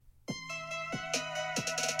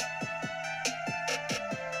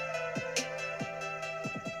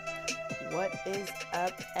is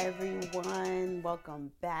up, everyone?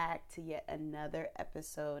 Welcome back to yet another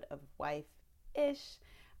episode of Wife-ish.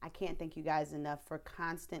 I can't thank you guys enough for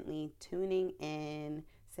constantly tuning in,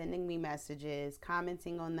 sending me messages,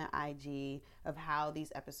 commenting on the IG of how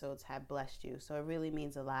these episodes have blessed you. So it really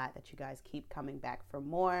means a lot that you guys keep coming back for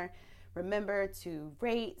more. Remember to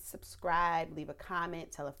rate, subscribe, leave a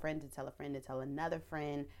comment, tell a friend to tell a friend to tell another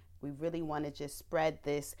friend. We really want to just spread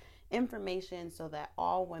this information so that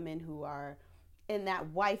all women who are in that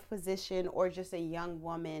wife position or just a young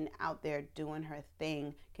woman out there doing her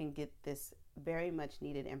thing can get this very much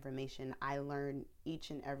needed information. I learn each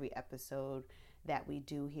and every episode that we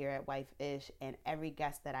do here at Wife-ish, and every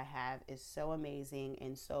guest that I have is so amazing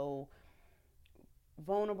and so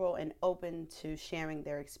vulnerable and open to sharing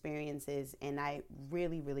their experiences, and I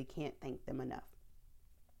really can't thank them enough.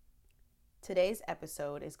 Today's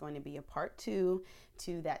episode is going to be a part 2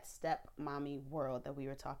 to that stepmommy world that we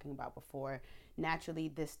were talking about before. Naturally,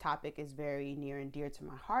 this topic is very near and dear to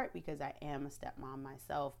my heart because I am a stepmom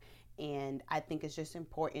myself, and I think it's just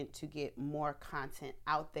important to get more content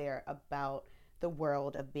out there about the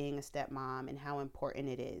world of being a stepmom and how important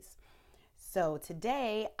it is. So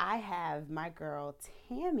today I have my girl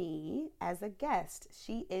Tammy as a guest.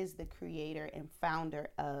 She is the creator and founder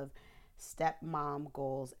of StepMom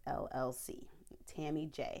GOALS LLC, Tammy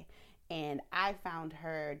J. And I found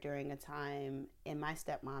her during a time in my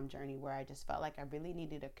stepmom journey where I just felt like I really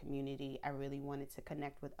needed a community. I really wanted to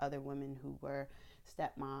connect with other women who were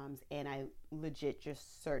stepmoms. And I legit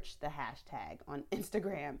just searched the hashtag on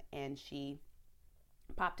Instagram and she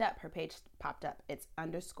popped up. Her page popped up. It's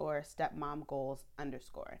 _stepmomgoals_.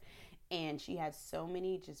 And she has so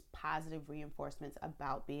many just positive reinforcements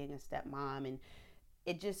about being a stepmom, and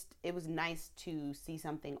it was nice to see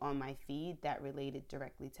something on my feed that related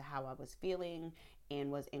directly to how I was feeling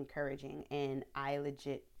and was encouraging. And I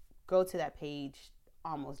legit go to that page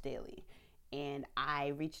almost daily. And I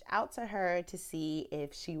reached out to her to see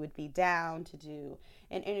if she would be down to do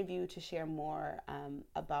an interview to share more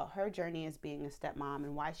about her journey as being a stepmom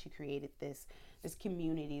and why she created this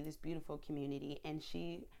community, this beautiful community. And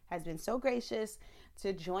she has been so gracious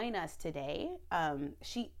to join us today.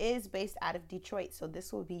 She is based out of Detroit, so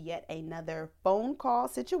this will be yet another phone call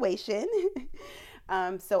situation.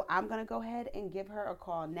 So I'm going to go ahead and give her a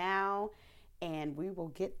call now, and we will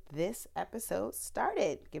get this episode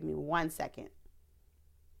started. Give me 1 second.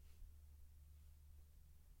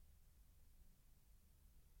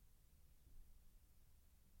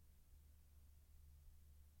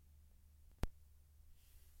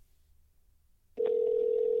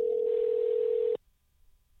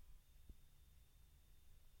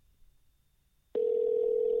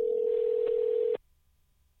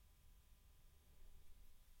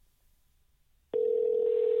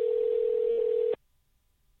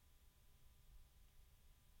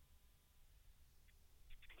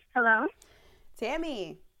 Hello.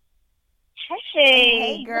 Tammy.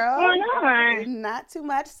 Hey, girl. What's going on? Not too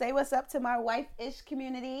much. Say what's up to my wife-ish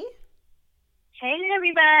community. Hey,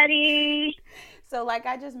 everybody. So like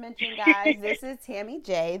I just mentioned, guys, this is Tammy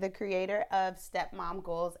J, the creator of StepMom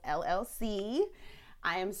GOALS LLC.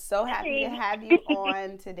 I am so happy to have you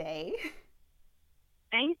on today.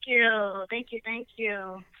 Thank you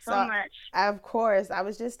so much. Of course, I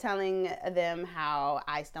was just telling them how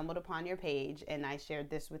I stumbled upon your page, and I shared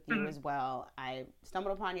this with you as well. I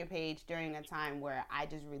stumbled upon your page during a time where I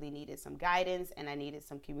just really needed some guidance and I needed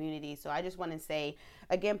some community. So I just want to say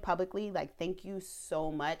again publicly, like, thank you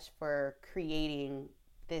so much for creating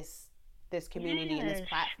this community and this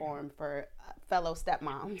platform for fellow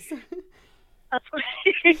stepmoms.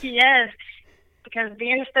 Yes. Because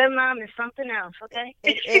being a stepmom is something else, okay?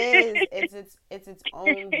 It is. It's its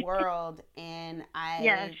own world. And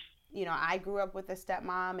I grew up with a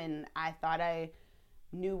stepmom, and I thought I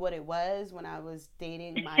knew what it was when I was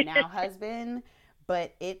dating my now husband.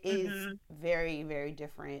 But it is very, very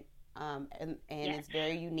different. And it's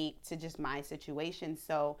very unique to just my situation.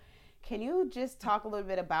 So can you just talk a little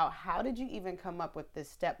bit about how did you even come up with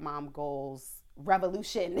this StepMom GOALS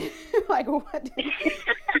revolution? Like,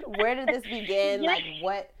 where did this begin? Like,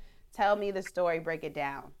 tell me the story, break it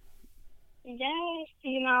down. Yes,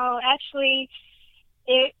 actually,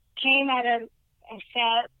 it came at a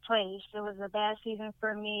sad place. It was a bad season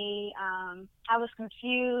for me. I was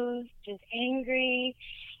confused, just angry.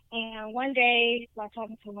 And one day, while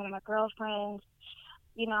talking to one of my girlfriends,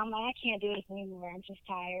 I'm like, I can't do this anymore. I'm just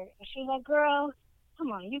tired. And she was like, girl,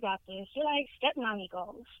 come on, you got this. You're like stepmommy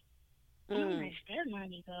goals. I'm like,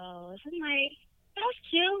 stepmommy goals. I'm like, that's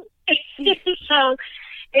cute. So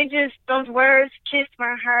those words kissed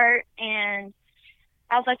my heart. And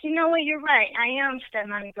I was like, you know what, you're right. I am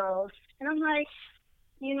stepmommy goals. And I'm like,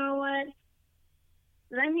 you know what?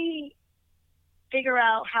 Let me figure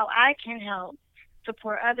out how I can help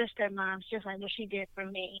support other stepmoms just like what she did for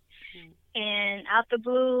me. Mm. And out the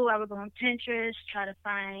blue, I would go on Pinterest, try to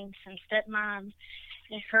find some stepmoms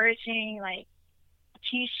encouraging like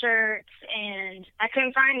t-shirts, and I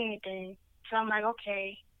couldn't find anything. So I'm like,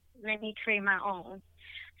 okay, let me create my own.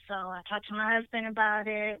 So I talked to my husband about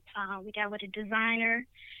it. We got with a designer,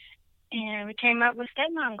 and we came up with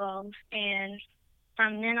Stepmom Goals. And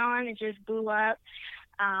from then on, it just blew up.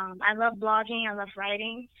 I love blogging. I love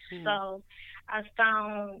writing. Mm. So I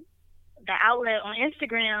found the outlet on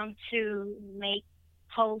Instagram to make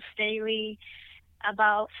posts daily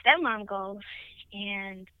about Stepmom Goals,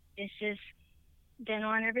 and it's just been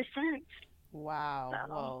on ever since. Wow. So,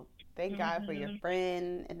 Well, thank God for your mhm,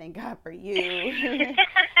 friend and thank God for you.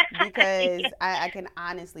 Because I can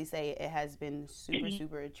honestly say it has been super,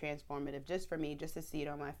 super transformative just for me, just to see it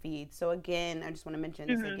on my feed. So, again, I just want to mention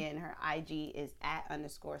this mhm, again. Her IG is at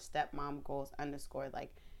underscore stepmom goals underscore.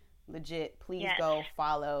 Like, legit, please yes, go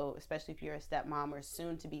follow, especially if you're a stepmom or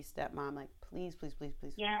soon to be stepmom. Like, please, please, please,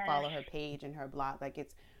 please yes. follow her page and her blog. Like,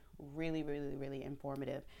 it's really, really, really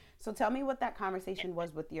informative. So, tell me what that conversation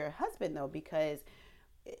was with your husband, though, because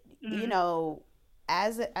you Mhm, know,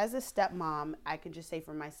 as a stepmom, I can just say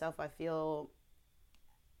for myself, I feel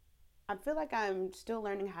like I'm still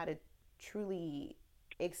learning how to truly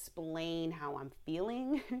explain how I'm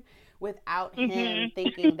feeling without him mhm.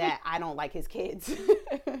 thinking that I don't like his kids.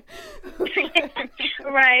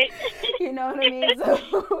 Right, You know what I mean?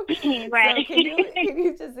 So, so right. can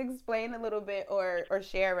you just explain a little bit or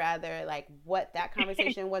share rather like what that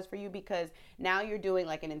conversation was for you, because now you're doing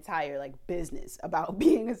like an entire like business about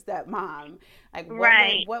being a stepmom. Like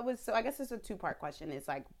Right. what was, so I guess it's a two-part question. It's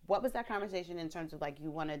like, what was that conversation in terms of like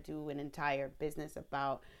you want to do an entire business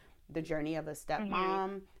about the journey of a Mhm.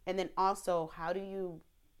 stepmom, and then also how do you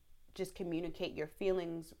just communicate your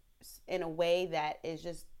feelings in a way that is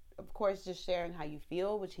just, of course, just sharing how you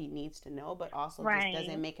feel, which he needs to know, but also just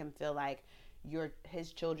doesn't Right. make him feel like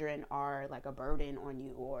his children are like a burden on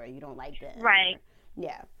you or you don't like them Right. or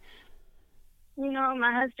yeah. You know,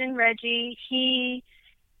 my husband Reggie, he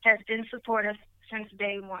has been supportive since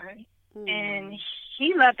day one, and Mm.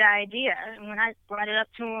 he loved the idea. And when I brought it up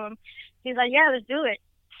to him, he's like, "Yeah, let's do it."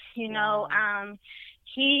 You know, Wow.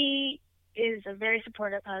 he is a very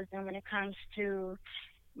supportive husband when it comes to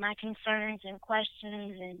my concerns and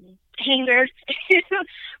questions and anger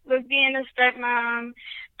with being a stepmom.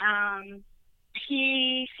 Um,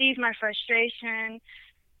 he sees my frustration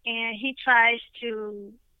and he tries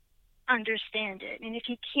to understand it. And if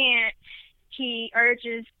he can't, he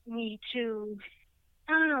urges me to,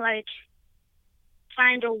 I don't know, like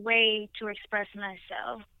find a way to express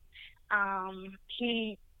myself.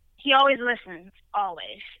 He always listens,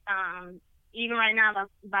 always. Even right now, I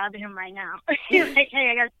bother him right now. He's like, "Hey,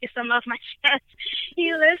 I gotta get some off my chest."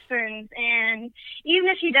 He listens, and even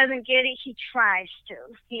if he doesn't get it, he tries to.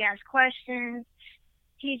 He asks questions.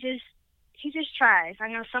 He just he just tries. I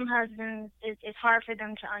know some husbands, it's hard for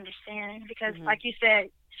them to understand because, Mhm. like you said,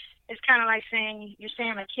 it's kind of like saying you're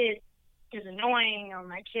saying my kid is annoying or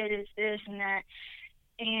my kid is this and that,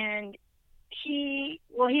 and he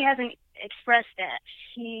hasn't expressed that.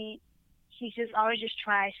 He just always just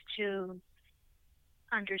tries to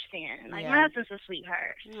understand. Like my Yeah. husband's a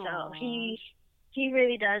sweetheart, so Aw. he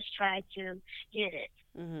really does try to get it.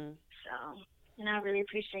 Mhm. So, and I really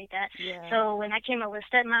appreciate that. Yeah. So when I came up with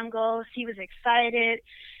Stepmom Goals, he was excited.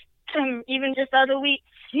 Even just the other week,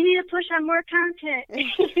 you need to push out more content.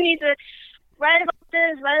 You need to write about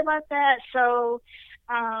this, write about that. So,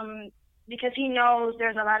 um, because he knows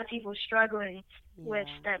there's a lot of people struggling with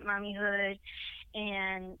Yeah. stepmommyhood,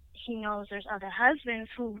 and he knows there's other husbands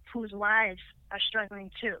whose wives are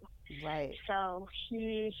struggling too. Right. So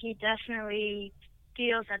he definitely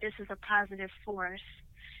feels that this is a positive force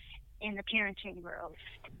in the parenting world.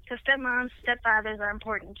 Because stepmoms, stepfathers are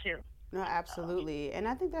important too. No, So, absolutely. And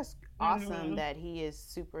I think that's awesome mhm, that he is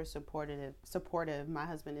super supportive. My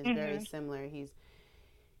husband is very mhm, similar. He's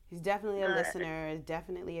definitely a good, listener,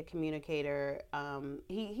 definitely a communicator.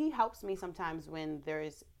 He helps me sometimes when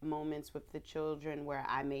there's moments with the children where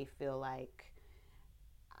I may feel like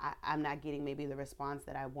I'm not getting maybe the response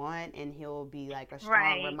that I want, and he'll be like a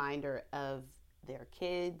strong right, reminder of their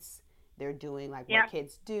kids. They're doing like what yep,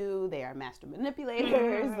 kids do. They are master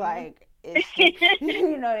manipulators. mhm, Like it's just,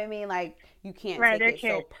 you know what I mean. Like you can't right, take they're it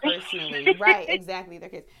so kids. personally, right? Exactly, they're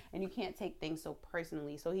kids, and you can't take things so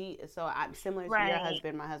personally. So I'm similar to your Right,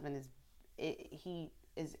 husband. My husband he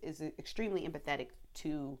is extremely empathetic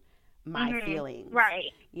to my mhm, feelings.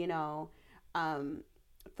 right, You know, um,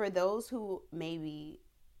 for those who maybe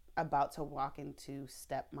about to walk into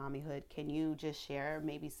stepmommyhood, can you just share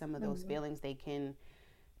maybe some of those feelings they can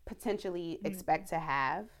potentially expect to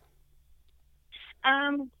have?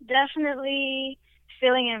 Definitely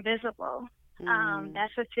feeling invisible.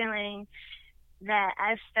 That's a feeling that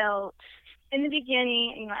I felt in the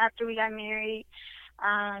beginning, after we got married.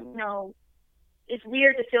 It's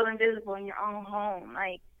weird to feel invisible in your own home.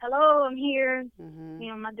 Like, hello, I'm here.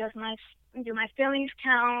 Do my feelings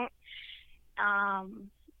count?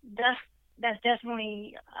 That's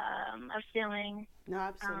definitely a feeling. No,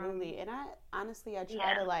 absolutely. And I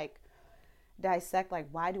try to like dissect, like,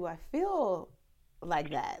 why do I feel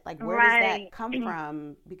like that? Like, where does that come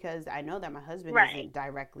from? Because I know that my husband isn't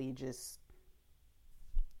directly just,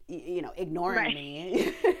 ignoring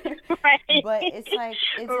me. But it's like,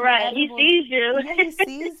 it's inevitable. He sees you. Yeah, he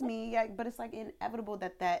sees me. Yeah, but it's like inevitable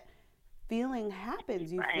that feeling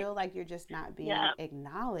happens. You feel like you're just not being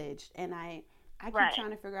acknowledged. And I keep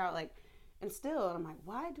trying to figure out, like, and still, I'm like,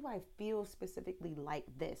 why do I feel specifically like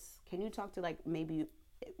this? Can you talk to, like, maybe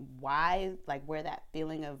why, like, where that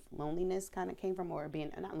feeling of loneliness kind of came from, or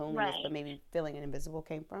being, not loneliness, but maybe feeling invisible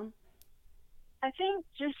came from? I think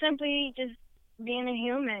just simply just being a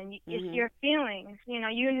human. It's your feelings. You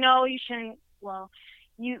shouldn't,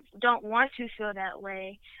 you don't want to feel that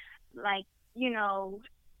way. Like,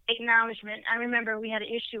 acknowledgement. I remember we had an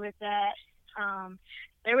issue with that.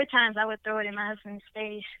 There were times I would throw it in my husband's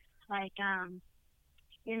face, like,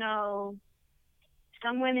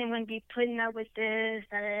 some women wouldn't be putting up with this,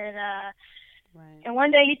 da, da, da. Right. And one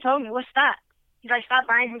day he told me, well, stop. He's like, stop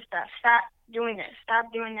buying him stuff. Stop doing this.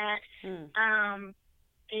 Stop doing that.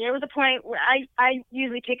 There was a point where I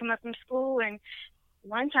usually pick him up from school, and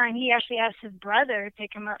one time he actually asked his brother to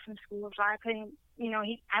pick him up from school, so I couldn't,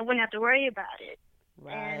 I wouldn't have to worry about it.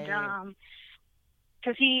 Right. And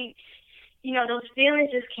because he, those feelings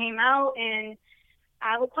just came out, and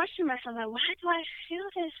I would question myself, like, why do I feel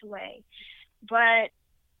this way? But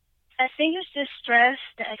I think it's just stress,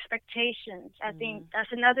 the expectations. I think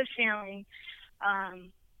that's another feeling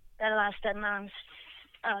that a lot of stepmoms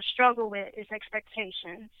struggle with, is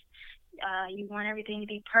expectations. You want everything to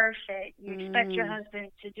be perfect. You expect your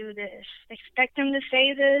husband to do this. Expect him to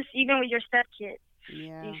say this, even with your stepkids.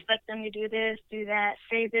 Yeah. You expect them to do this, do that,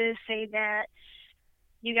 say this, say that.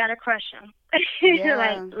 You got to crush them. Yeah.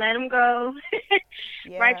 Like, let them go.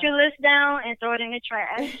 Write your list down and throw it in the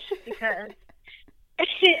trash, because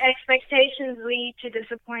expectations lead to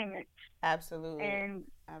disappointment. Absolutely. And,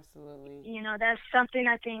 absolutely. That's something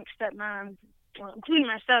I think stepmoms, including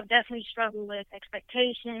myself, definitely struggle with.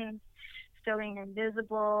 Expectations, feeling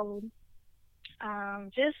invisible,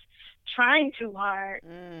 just trying too hard.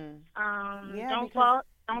 Don't fall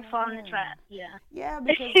in the trap. Yeah,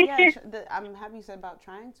 because I'm happy you said about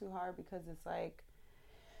trying too hard, because it's like,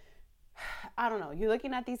 I don't know, you're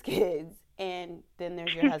looking at these kids, and then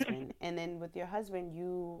there's your husband, and then with your husband,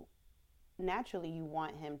 you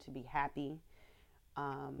want him to be happy.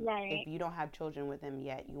 If you don't have children with him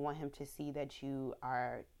yet, you want him to see that you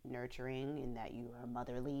are nurturing and that you are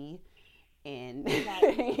motherly, and you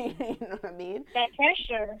know what I mean? That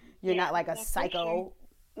pressure. You're not like a psycho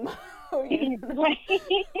with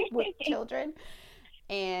children,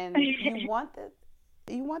 and you want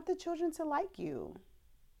the children to like you.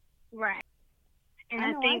 Right. And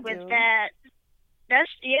I think with that,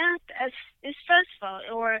 it's stressful,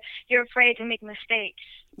 or you're afraid to make mistakes.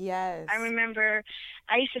 Yes. I remember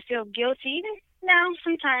I used to feel guilty. Even now,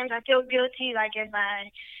 sometimes I feel guilty, like if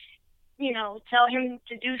I, tell him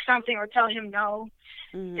to do something or tell him no,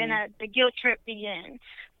 then the guilt trip begins.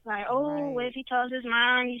 Like, what if he tells his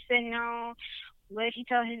mom, he said no? What if he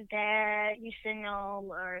tells his dad, he said no?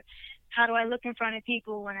 Or how do I look in front of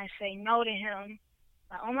people when I say no to him?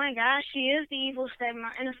 Like, oh my gosh, she is the evil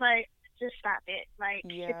stepmom. And it's like, just stop it. Like,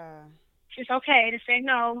 it's okay to say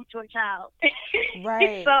no to a child.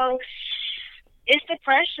 Right. So it's the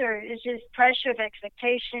pressure. It's just pressure of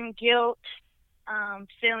expectation, guilt,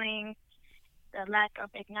 feeling the lack of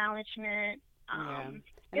acknowledgement.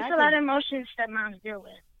 It's a lot of emotions that moms deal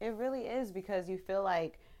with. It really is, because you feel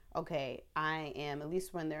like, okay, I am, at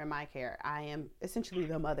least when they're in my care, I am essentially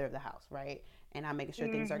the mother of the house, right? And I'm making sure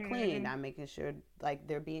things are clean. I'm making sure, like,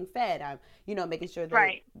 they're being fed. I'm, making sure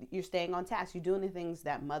that you're staying on task. You're doing the things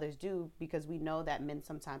that mothers do, because we know that men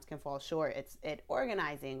sometimes can fall short. It's at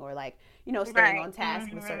organizing, or, like, staying on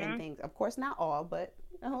task with certain things. Of course, not all, but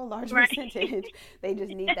a large percentage. They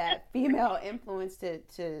just need that female influence to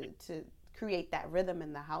create that rhythm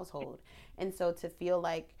in the household. And so to feel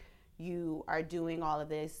like you are doing all of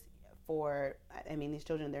this for, these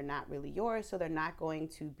children, they're not really yours, so they're not going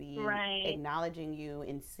to be acknowledging you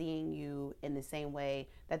and seeing you in the same way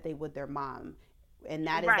that they would their mom, And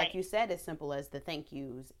that is, like Right. you said, as simple as the thank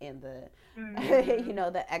yous and the,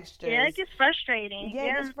 Mhm. the extras. Yeah, it gets frustrating. Yeah,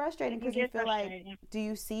 it gets Yeah, frustrating it can because you get feel like, frustrating. do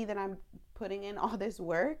you see that I'm putting in all this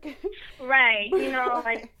work? Right.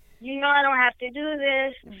 Like I don't have to do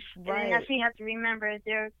this, and then that's Right. when you have to remember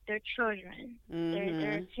they're children. They're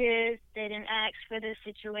Mm-hmm. kids. They didn't ask for this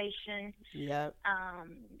situation. Yep.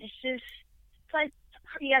 It's just it's like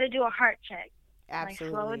you got to do a heart check. Like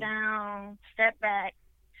slow Absolutely. down, step back,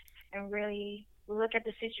 and really look at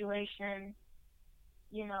the situation.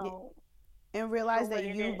 You Yeah. know, And for realize what that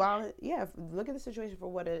it you is. look at the situation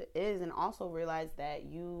for what it is, and also realize that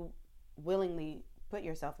you willingly put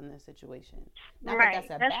yourself in this situation. Not that that's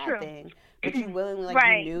Right. a That's bad true. thing, but you willingly, like, you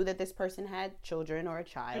Right. knew that this person had children or a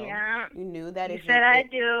child. Yeah. You knew that You if said I you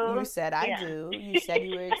do. said I Yeah. do, you said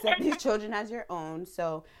you would accept these children as your own.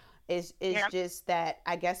 So it's Yeah. just that,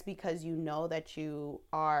 I guess, because you know that you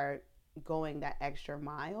are going that extra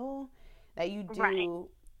mile, that you Right. do,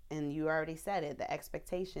 and you already said it, the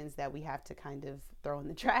expectations that we have to kind of throw in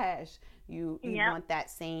the trash. You Yep. want that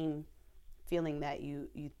same feeling that you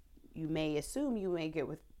may assume you may get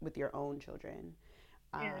with your own children.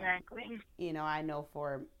 Exactly. I know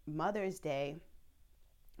for Mother's Day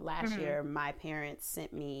last Mhm. year, my parents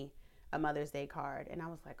sent me a Mother's Day card, and I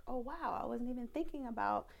was like, oh wow, I wasn't even thinking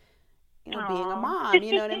about being a Oh. mom.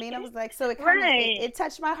 You know what I mean? I was like, so it kind of Right. it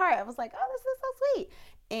touched my heart. I was like, oh, this is so sweet.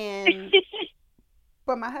 And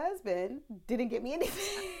but my husband didn't get me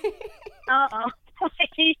anything. Uh-oh.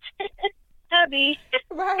 Wait. Hubby.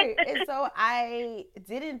 Right. And so I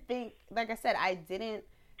didn't think, like I said, I didn't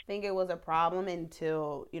think it was a problem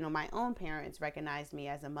until, my own parents recognized me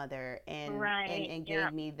as a mother, Right. and gave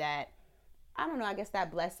Yep. me that, I don't know, I guess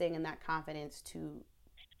that blessing and that confidence to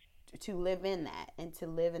live in that, and to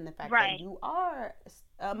live in the fact that Right. you are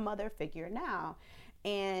a mother figure now.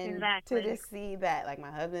 And to Exactly. just see that, like,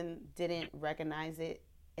 my husband didn't recognize it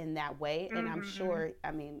in that way. And I'm Mhm. sure,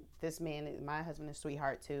 I mean, my husband is a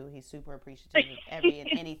sweetheart too. He's super appreciative of every and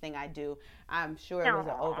anything I do. I'm sure it was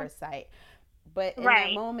an Aw. oversight, but in that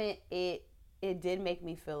Right. moment, it did make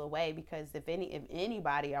me feel away, because if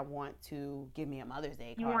anybody I want to give me a Mother's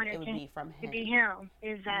Day You card, want it it would be from to be him. him.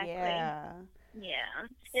 Exactly. Yeah. Yeah.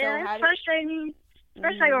 So Yeah, it's how did frustrating.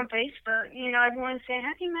 Especially mhm. on Facebook. Everyone's saying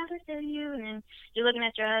Happy Mother's Day to you, and then you're looking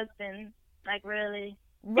at your husband like, really?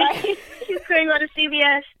 Right. You couldn't go to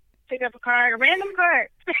CVS, pick up a card, a random card.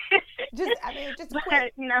 Just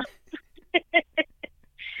quick. But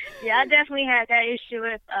yeah, I definitely had that issue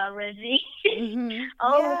with Rizzy.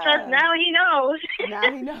 Oh, trust Yeah. now he knows.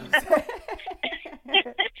 Now he knows.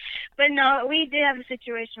 But no, we did have a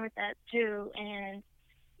situation with that too, and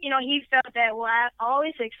he felt that, well, I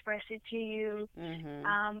always express it to you,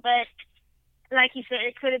 mhm. but like you said,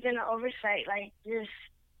 it could have been an oversight. Like, just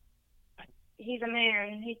he's a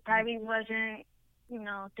man, he probably wasn't,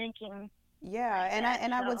 thinking Yeah, like that.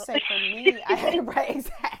 and I would So say for me, right,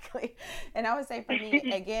 exactly. And I would say for me,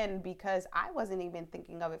 again, because I wasn't even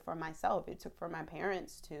thinking of it for myself. It took for my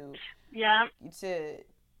parents yeah, to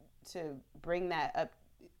to bring that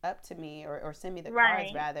up to me, or send me the cards,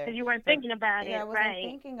 right, rather. because you weren't For thinking about Yeah, I it, wasn't right?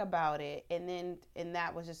 thinking about it, and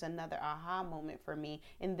that was just another aha moment for me.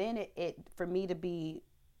 And then it for me to be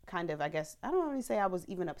kind of, I guess, I don't really say I was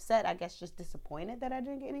even upset. I guess just disappointed that I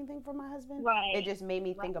didn't get anything from my husband. It Right, just made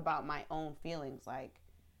me think about my own feelings, like,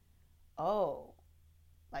 oh,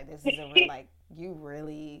 like, this is a real, like, you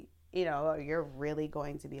really, you're really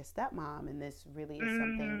going to be a stepmom, and this really is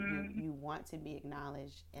something mm, you want to be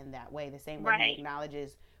acknowledged in that way, the same way he right,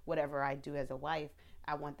 acknowledges whatever I do as a wife.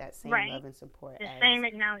 I want that same right. love and support The as same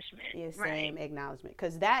acknowledgement, the right? same acknowledgement,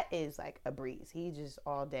 because that is like a breeze. He just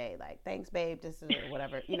all day like, thanks babe, this is, or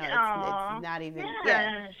whatever. It's Oh, not even, yeah,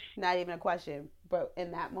 yes. not even a question. But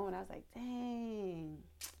in that moment, I was like, dang,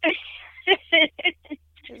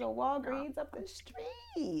 there's a No, Walgreens up the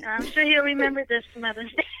street. I'm sure he'll remember this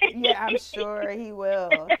Mother's Yeah, I'm Day. sure he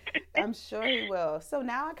will. I'm sure he will. So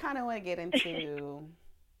now I kind of want to get into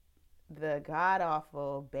the god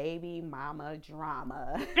awful baby mama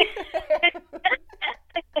drama.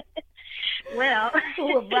 Well,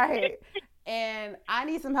 Right. And I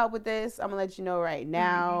need some help with this. I'm gonna let you know right mhm.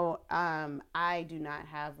 now. I do not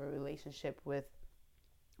have a relationship with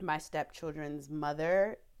my stepchildren's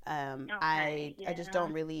mother. Okay, I just yeah,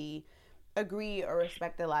 don't really agree or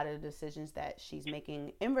respect a lot of the decisions that she's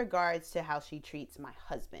making in regards to how she treats my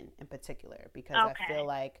husband in particular, because I feel okay,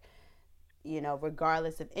 like,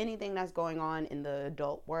 regardless of anything that's going on in the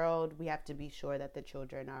adult world, we have to be sure that the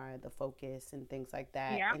children are the focus and things like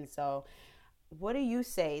that. yeah. And so, what do you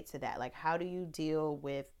say to that? Like, how do you deal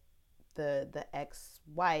with the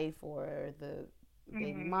ex-wife, or the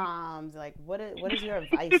baby Mm-hmm. moms? Like, what is your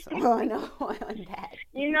advice on that?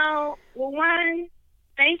 Well, one,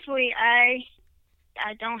 thankfully, I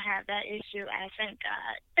don't have that issue. I thank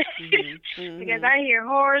God, Mhm. because Mhm. I hear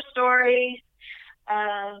horror stories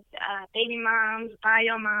of baby moms,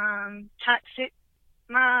 bio moms, toxic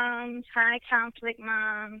moms, high conflict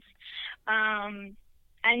moms. Um,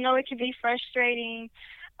 I know it can be frustrating.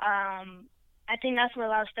 I think that's what a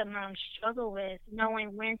lot of stepmoms struggle with,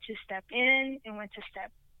 knowing when to step in and when to step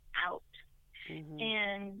out. Mhm.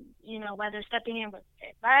 And, whether stepping in with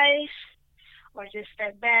advice or just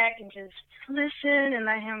step back and just listen and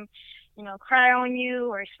let him, cry on you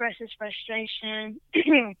or express his frustration.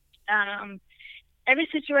 um, every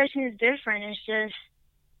situation is different. It's just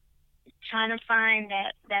trying to find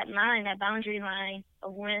that line, that boundary line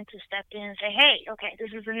of when to step in and say, hey, okay,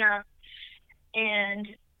 this is enough. And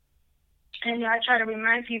I try to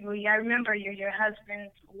remind people, you gotta remember you're your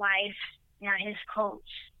husband's wife, not his coach.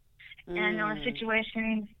 And I know in Mm.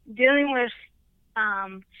 situations dealing with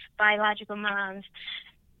biological moms,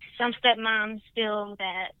 some stepmoms feel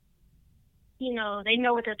that, they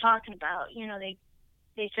know what they're talking about.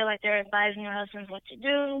 They feel like they're advising their husbands what to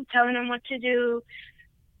do, telling them what to do.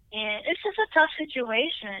 And it's just a tough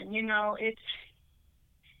situation.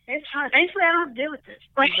 It's hard. Thankfully, I don't deal with this.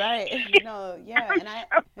 Right. No, yeah, and I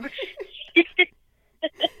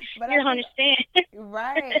but You I don't think understand.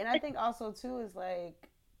 right, and I think also too is like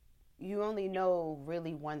you only know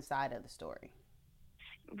really one side of the story,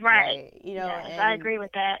 Right. right? Yes, I And agree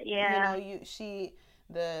with that. Yeah.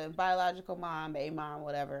 the biological mom, baby mom,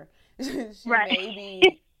 whatever, she Right. may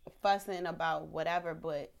be fussing about whatever,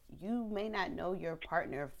 but you may not know your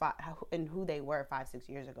partner and who they were 5, 6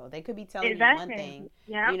 years ago. They could be telling you one Exactly. thing,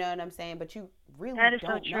 Yep. you know what I'm saying, but you really That is so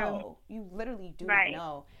don't true. know. You literally do not Right.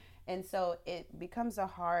 know. And so it becomes a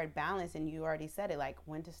hard balance, and you already said it, like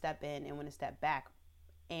when to step in and when to step back.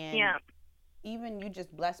 And Yeah. even you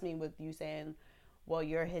just blessed me with you saying, well,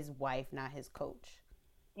 you're his wife, not his coach.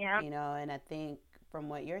 Yep. And I think from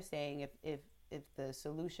what you're saying, if the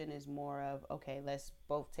solution is more of, okay, let's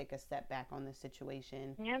both take a step back on the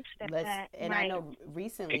situation. Yep. Step Let's back. And I Right. know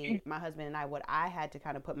recently my husband and I, what I had to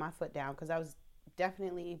kind of put my foot down, because I was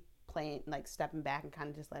definitely playing, like stepping back and kind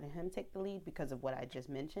of just letting him take the lead because of what I just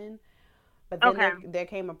mentioned. But then Okay. there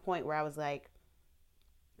came a point where I was like,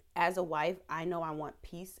 as a wife, I know I want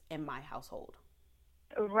peace in my household.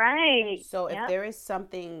 Right. So if Yep. there is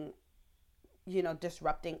something,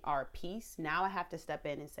 disrupting our peace, now I have to step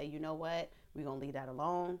in and say, you know what, we're gonna leave that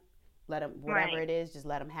alone. Let them, whatever Right. it is, just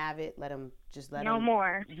let them have it. Let No them,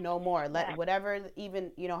 more. no more. Let Yeah. whatever,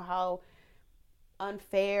 even how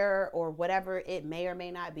unfair or whatever it may or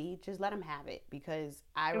may not be, just let them have it, because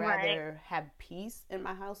I Right. rather have peace in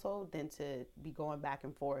my household than to be going back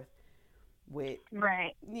and forth with,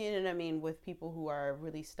 Right. with people who are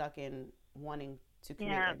really stuck in wanting to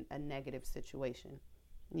create Yeah. a negative situation,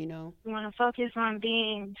 you know. We want to focus on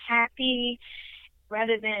being happy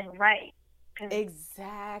rather than right. Because yeah,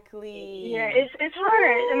 Exactly. it's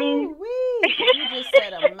hard. I mean, Woo wee. You just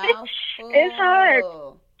said a it's hard.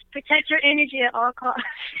 mouthful. Protect your energy at all costs.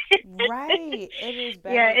 Right. It is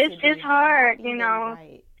Yeah, better to it's be hard. happy than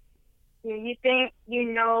right. You think you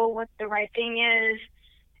know what the right thing is.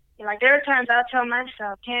 Like there are times I'll tell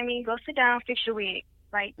myself, Tammy, go sit down, fix your wig.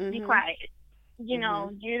 Like, be Mhm. quiet.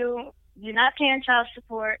 Mhm. You're not paying child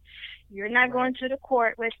support. You're not Right. going to the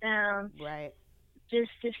court with them. Right.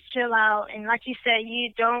 Just chill out. And like you said,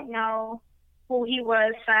 you don't know who he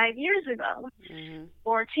was 5 years ago Mhm.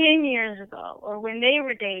 or 10 years ago or when they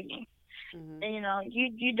were dating. Mhm. And,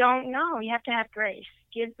 you don't know. You have to have grace.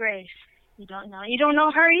 Give grace. You don't know. You don't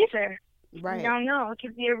know her either. You Right. don't know. It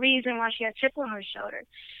could be a reason why she had a chip on her shoulder.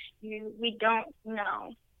 We don't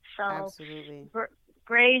know. So Absolutely.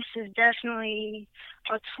 grace is definitely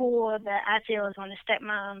a tool that I feel is on the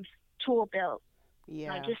stepmom's tool belt. Like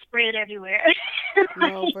Yeah. just spray it everywhere.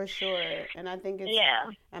 No, for sure. And I think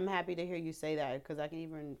Yeah. I'm happy to hear you say that, because I can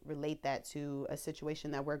even relate that to a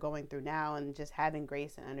situation that we're going through now, and just having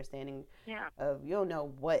grace and understanding Yeah. of, you don't know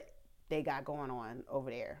what they got going on over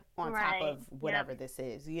there on top Right. of Yep. whatever this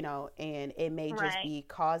is, and it may just Right. be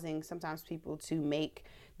causing sometimes people to make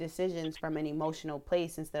decisions from an emotional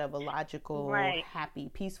place instead of a logical, Right. happy,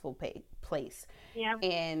 peaceful place. Yep.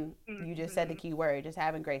 And you just said the Mm-hmm. key word, just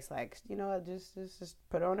having grace, like, just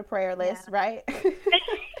put it on a prayer list, Yeah. right?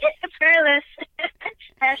 Prayerless.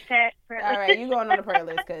 Hashtag All prayerless. right, you going on the prayer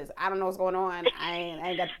list, because I don't know what's going on. I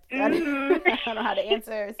ain't got. Mhm. I don't know how to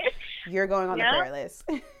answer. You're going on the Yep. prayer list.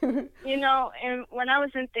 And when I was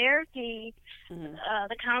in therapy, Mm-hmm.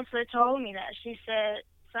 the counselor told me that. She said,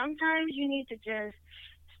 sometimes you need to just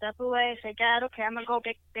step away, say, God, okay, I'm going to go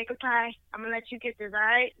bake a pie. I'm going to let you get this, all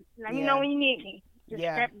right? Let me know Yeah. when you need me. Just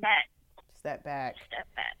Yeah. step back. Step back. Step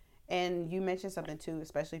back. And you mentioned something too,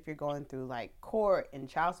 especially if you're going through like court and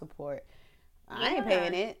child support. I ain't Yeah.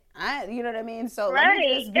 paying it. You know what I mean? So let me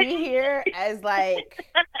Right. just be here as like,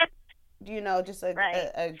 just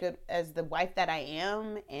Right. a good, as the wife that I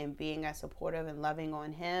am, and being as supportive and loving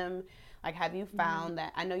on him. Like, have you Mm-hmm. found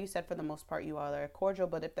that, I know you said for the most part you all are cordial,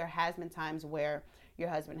 but if there has been times where your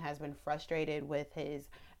husband has been frustrated with his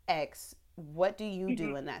ex, what do you Mm-hmm.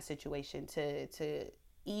 do in that situation to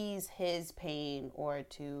ease his pain, or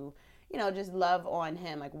to, just love on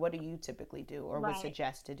him? Like, what do you typically do, or would Right.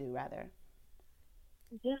 suggest to do rather?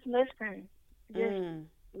 Just listen. Just Mm,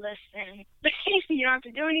 listen. You don't have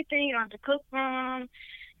to do anything. You don't have to cook for him.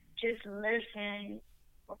 Just listen.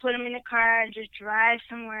 Or put him in the car. Just drive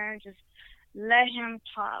somewhere. Just let him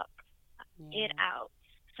talk it yeah. out.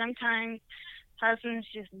 Sometimes husbands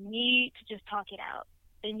just need to just talk it out.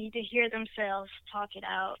 They need to hear themselves talk it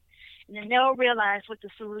out. And then they'll realize what the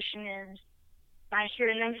solution is by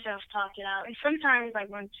hearing themselves talk it out. And sometimes, like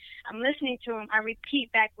when I'm listening to him, I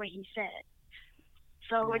repeat back what he said.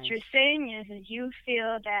 So what you're Nice. saying is you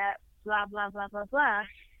feel that blah, blah, blah, blah, blah.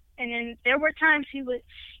 And then there were times he would,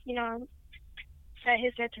 you know, set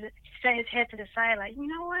his head to the, set his head to the side, like, you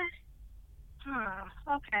know what?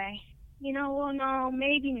 Okay. Well, no,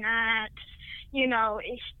 maybe not.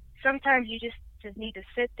 It's, sometimes you just need to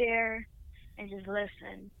sit there and just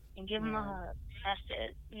listen and give him a Yeah. hug. That's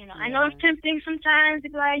it. I know Yeah. it's tempting sometimes to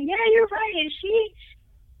be like, yeah, you're right. And she,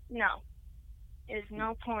 no, there's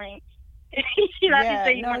no point. Like you Yeah,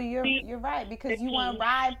 say, you no, want to you're beat you're right, the because you want to king.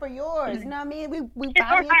 ride for yours. You know what I mean? We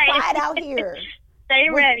valuing Right. pride out here. Stay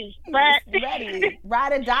With ready. But, ready,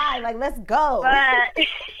 ride or die. Like, let's go. but,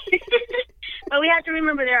 but we have to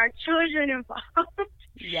remember there are children involved.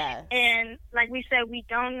 Yes. And like we said, we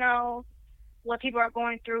don't know what people are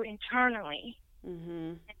going through internally.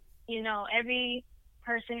 Mhm. Every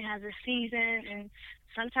person has a season, and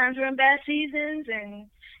sometimes we're in bad seasons, and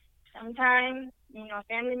sometimes, a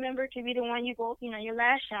family member can be the one you go, you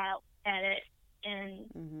lash out at it, and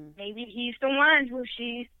Mhm. maybe he's the one who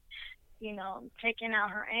she's, taking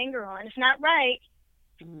out her anger on. It's not right,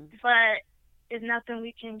 Mhm. but there's nothing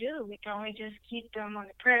we can do. We can only just keep them on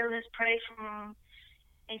the prayer list, pray for them,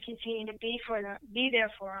 and continue to be there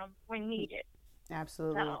for them when needed.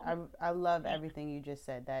 Absolutely. So, I love everything you just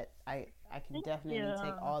said. That I can thank definitely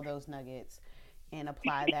take you. all those nuggets and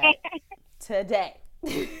apply that today.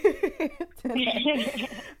 Today.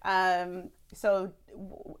 So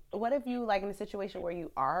what if you, like, in a situation where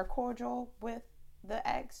you are cordial with the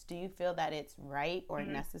ex, do you feel that it's right or Mhm.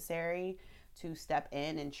 necessary to step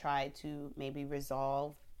in and try to maybe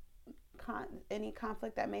resolve any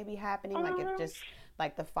conflict that may be happening? Like, if Um, just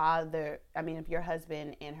like the father, I mean, if your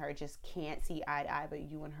husband and her just can't see eye to eye, but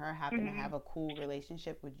you and her happen to have mhm. a cool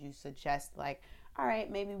relationship, would you suggest, like, all right,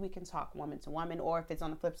 maybe we can talk woman to woman? Or if it's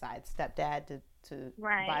on the flip side, stepdad to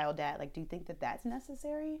Right. bio dad, like, do you think that that's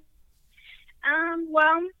necessary?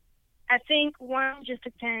 Well, I think one just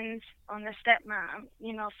depends on the stepmom.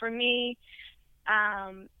 For me,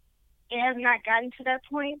 um, it has not gotten to that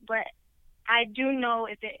point, but I do know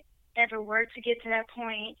if it ever were to get to that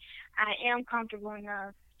point, I am comfortable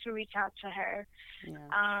enough to reach out to her.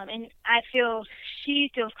 Yeah. And I feel she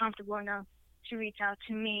feels comfortable enough to reach out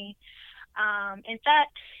to me. In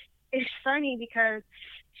fact, it's funny because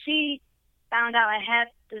she found out I had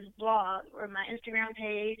this blog or my Instagram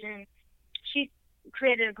page, and she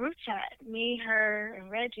created a group chat, me, her, and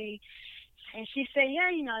Reggie. And she said, yeah,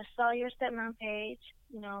 I saw your stepmom page.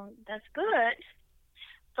 That's good.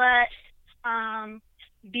 But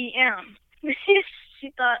BM.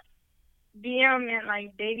 She thought BM meant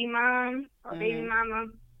like baby mom or baby Mm-hmm. mama.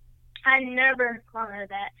 I never call her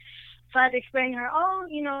that. So I had to explain to her, oh,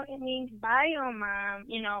 it means bio mom,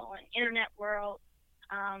 in internet world.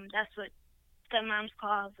 That's what stepmoms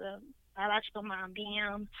call the biological mom,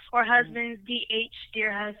 BM, or Mm-hmm. husbands, DH,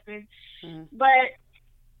 dear husband. Mm-hmm. But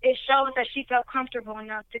it shows that she felt comfortable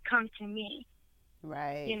enough to come to me.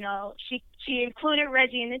 Right. She included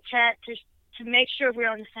Reggie in the chat to make sure we're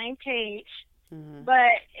on the same page. Mm-hmm.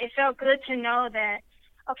 But it felt good to know that,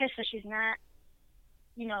 okay, so she's not,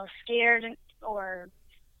 scared or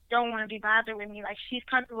don't want to be bothered with me. Like, she's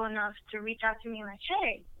comfortable enough to reach out to me like,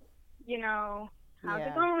 hey, how's it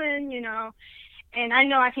Yeah. going? And I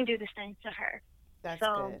know I can do the same to her. That's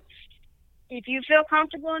So good. if you feel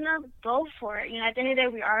comfortable enough, go for it. At the end of the day,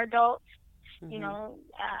 we are adults.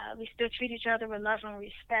 Mm-hmm. We still treat each other with love and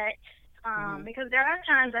respect. Mm-hmm. Because there are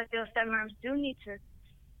times I feel stepmoms do need to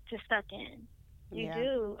step in. You Yeah.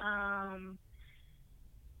 do.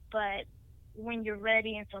 But when you're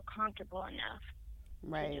ready and feel comfortable enough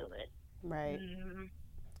to Right. do it. Right. Mm-hmm.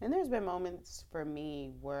 And there's been moments for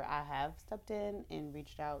me where I have stepped in and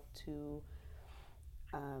reached out to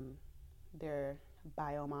um, their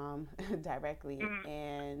bio mom directly,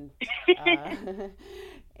 and uh,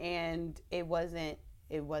 and it wasn't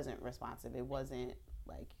responsive. It wasn't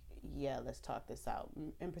like, yeah, let's talk this out.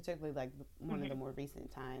 And particularly like one of the Mm-hmm. more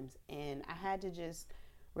recent times, and I had to just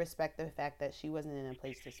respect the fact that she wasn't in a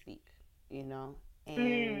place to speak, you know.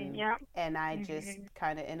 Mm, and yeah. and I just Mm-hmm.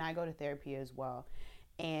 kind of, and I go to therapy as well,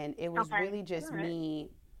 and it was Okay. really just Good.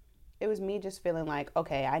 me, it was me just feeling like,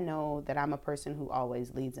 okay, I know that I'm a person who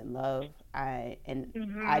always leads in love. I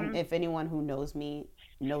Mm-hmm. if anyone who knows me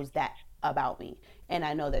knows that about me, and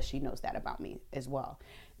I know that she knows that about me as well.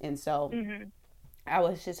 And so Mm-hmm. I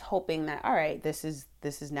was just hoping that, all right, this is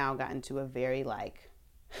now gotten to a very like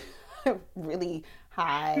really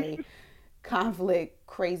high conflict,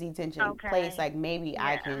 crazy tension place. Okay. Like maybe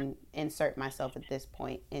I Yeah. can insert myself at this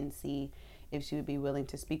point and see if she would be willing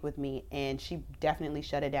to speak with me. And she definitely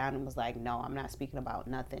shut it down and was like, "No, I'm not speaking about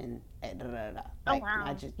nothing." Oh Like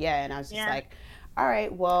I wow. just, yeah, and I was just Yeah. like, "All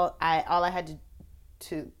right, well, I all I had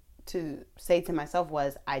to to say to myself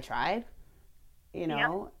was I tried." You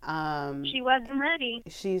Yep. know, She wasn't ready.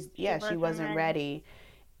 she's, She yeah, she wasn't wasn't ready. ready,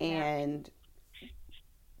 Yeah. and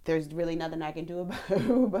there's really nothing I can do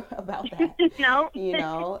about that, No. you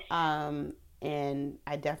know. And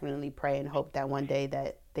I definitely pray and hope that one day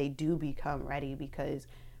that they do become ready, because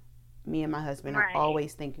me and my husband are Right.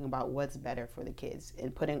 always thinking about what's better for the kids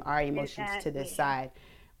and putting our emotions to the Exactly. side.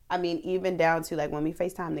 I mean, even down to like when we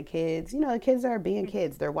FaceTime the kids, the kids are being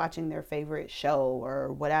kids. They're watching their favorite show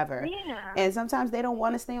or whatever. Yeah. And sometimes they don't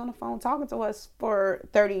want to stay on the phone talking to us for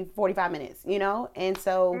 30, 45 minutes, you know? And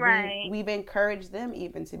so Right. we've encouraged them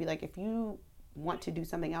even to be like, if you want to do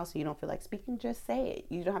something else, so you don't feel like speaking, just say it.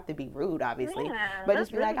 You don't have to be rude, obviously, Yeah. but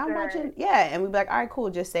just That's be like, really I'm good. watching. Yeah. And we'd be like, all right, cool.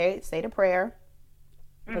 Just say it. Say the prayer,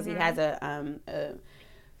 because he has Mhm. a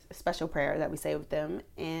special prayer that we say with them,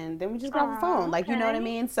 and then we just get off the phone, Oh, like, you know what I okay.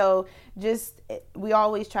 mean. So just, we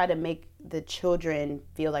always try to make the children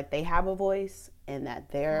feel like they have a voice, and that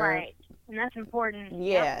they're, Right. And that's important.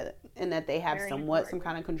 Yep. yeah, and that they have Very somewhat some important.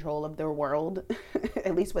 kind of control of their world,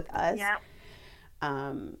 at least with us. Yep.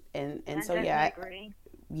 And I so definitely yeah, agree.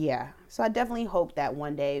 yeah, so I definitely hope that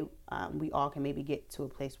one day, we all can maybe get to a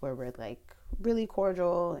place where we're like really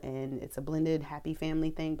cordial and it's a blended happy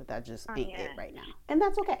family thing, but that just Oh ain't it yeah. right now, and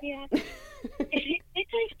that's okay. Yeah. It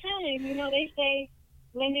takes time. They say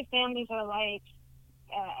blended families are like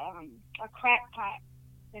a crack pot.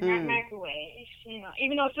 They're not Mm, microwaves.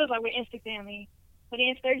 Even though it feels like we're instant family, put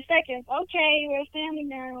in 30 seconds. Okay, we're a family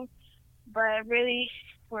now. But really,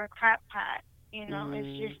 we're a crack pot. It's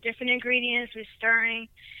mm, just different ingredients we're stirring,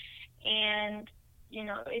 and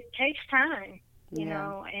it takes time.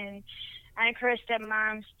 yeah. And I encourage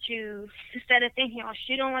stepmoms to, instead of thinking, oh,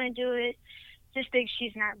 she don't want to do it, just think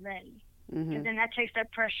she's not ready. Because Mhm. then that takes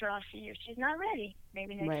that pressure off of you. She's not ready.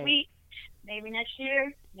 Maybe next Right. week, maybe next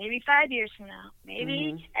year, maybe 5 years from now,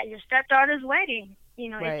 maybe Mhm. at your stepdaughter's wedding.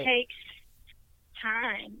 It Right. takes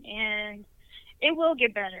time, and it will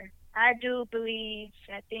get better. I do believe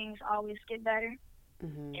that things always get better,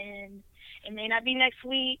 Mhm. and it may not be next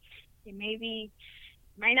week. It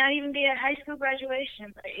might not even be at high school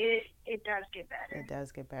graduation, but it does get better. It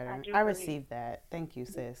does get I better. do I believe. received that. Thank you,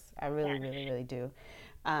 sis. I really, Yes. really, really do.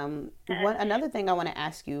 One Yes. another thing I want to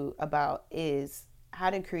ask you about is how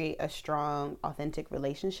to create a strong, authentic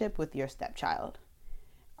relationship with your stepchild.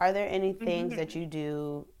 Are there any things that Mhm. you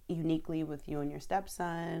do uniquely with you and your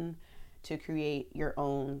stepson to create your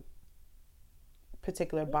own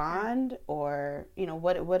particular Okay. bond, or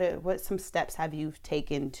what some steps have you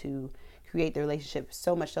taken to create the relationship,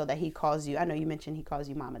 so much so that he calls you, I know you mentioned he calls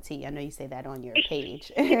you Mama T, I know you say that on your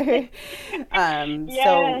page.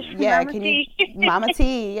 So Yes, yeah, Mama can you, T. Mama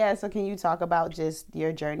T, yeah, so can you talk about just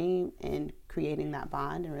your journey in creating that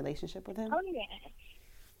bond and relationship with him? Oh yeah.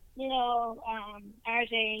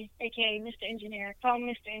 RJ, aka Mr. Engineer, call him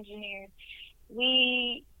Mr. Engineer.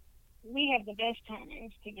 We we have the best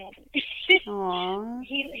times together. Aww.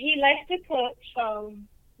 He likes to cook, so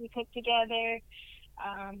we cook together.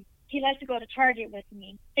 He likes to go to Target with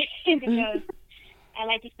me because I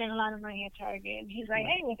like to spend a lot of money at Target. And he's like,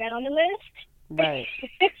 Right, "Hey, was that on the list?" right,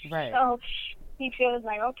 right. So he feels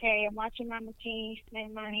like, "Okay, I'm watching Mama T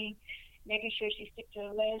spend money, making sure she sticks to the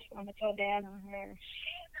list. I'm gonna tell Dad on her."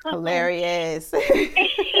 Hilarious.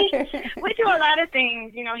 We do a lot of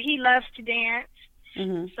things. He loves to dance,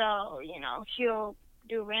 Mhm. so he'll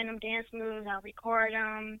do random dance moves. I'll record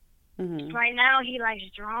them. Mhm. Right now, he likes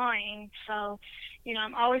drawing, so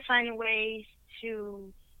I'm always finding ways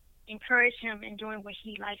to encourage him in doing what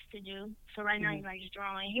he likes to do. So right now Mm-hmm. he likes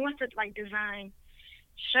drawing. He wants to like design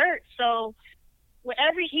shirts. So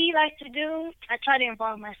whatever he likes to do, I try to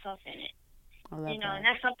involve myself in it. I love And that.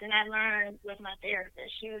 that's something I learned with my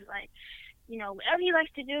therapist. She was like, whatever he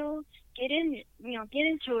likes to do, get in it, get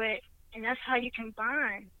into it, and that's how you can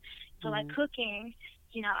bond. So like Mm-hmm. cooking,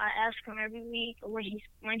 I ask him every week or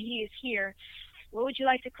when he is here, what would you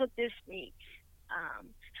like to cook this week?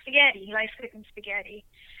 Spaghetti. He likes cooking spaghetti.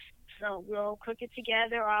 So we'll cook it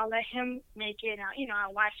together, or I'll let him make it.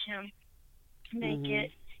 I'll watch him make Mm-hmm.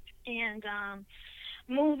 it. And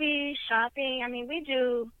movies, shopping. I mean, we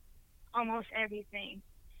do almost everything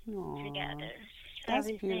Aw, together. that's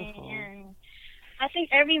Everything. beautiful. And I think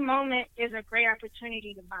every moment is a great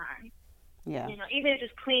opportunity to bond. Yeah. Even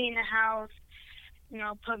just cleaning the house,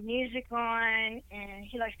 put music on, and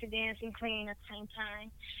he likes to dance and clean at the same time.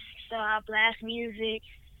 So I'll blast music,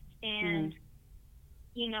 Mm-hmm. and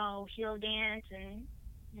he'll dance and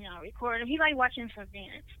record him. He like watching some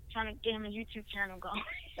dance, trying to get him a YouTube channel going.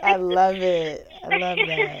 I love it. I love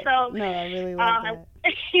that. So, No, I really love that.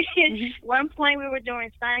 at Mm-hmm. one point we were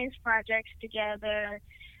doing science projects together.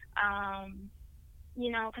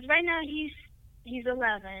 Because right now he's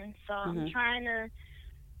 11, so I'm Mm-hmm. trying to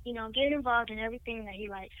get involved in everything that he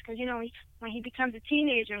likes. Because when he becomes a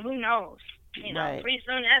teenager, who knows? Right. Pretty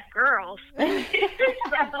soon that's girls.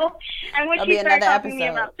 So, and what That'll she be started another talking to me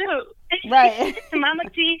episode. about too, Right. Mama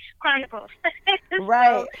T Chronicles. So,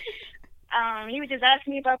 Right. he was just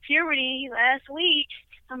asking me about puberty last week.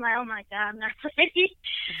 I'm like, oh my god, I'm not ready.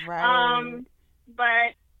 Right. Um,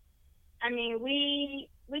 but I mean, we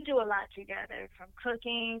do a lot together, from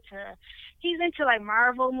cooking to he's into like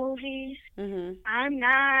Marvel movies. Mm-hmm. I'm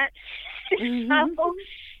not. So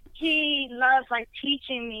he loves like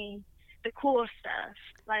teaching me the cool stuff,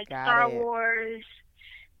 like Got Star it. Wars.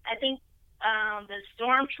 I think the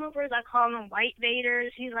stormtroopers, I call them white vaders.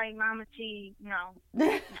 He's like, Mama T, no,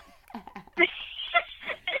 no.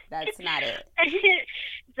 That's not it.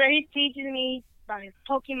 So he's teaching me about his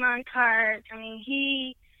Pokemon cards. I mean,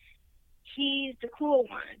 he's the cool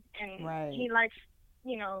one, and Right. he likes,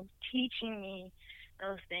 teaching me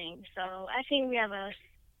those things. So I think we have a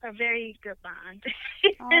very good bond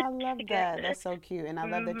Oh, I love that. together. That's so cute. And I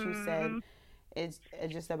love that you said Mhm. it's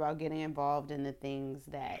just about getting involved in the things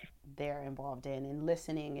that they're involved in and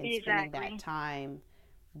listening and spending that Exactly. time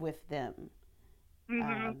with them.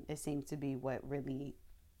 Mhm. It seems to be what really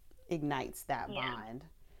ignites that Yeah. bond.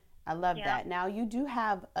 I love Yeah. that. Now you do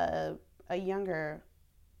have a younger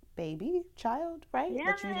baby child, right?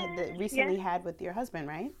 That you had that Yes. Yes. recently had with your husband,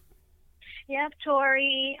 right? Yep.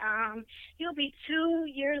 Tori. He'll be 2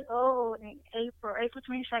 years old in April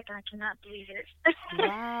 22nd. I cannot believe it.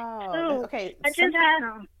 Wow. Two. Okay, I just something. had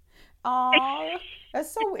him. Oh,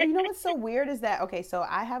 that's so. You know what's so weird is that okay. So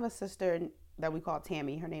I have a sister that we call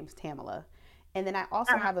Tammy. Her name's Tamala, and then I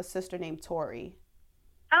also Uh-huh. have a sister named Tori.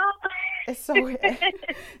 Oh. It's so weird.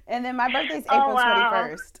 And then my birthday's Oh April twenty wow.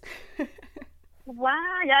 first.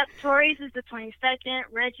 Wow. Yep. Tori's is the 22nd.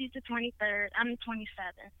 Reggie's the 23rd. I'm the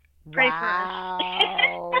 27th. Pray for us.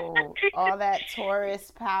 Wow, all that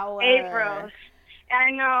Taurus April. power.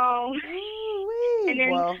 I know. And Ooh-wee.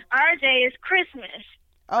 then Well, RJ is Christmas.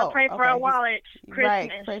 So oh, pray for our okay. He's wallets. right.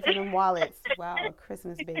 Christmas. Pray for them wallets. Wow, a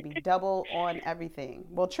Christmas baby, double on everything.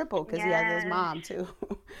 Well, triple because he has his Yes. mom too.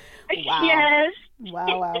 Wow, Yes.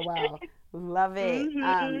 wow, wow, wow. Love it.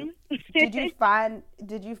 Mhm. Did you find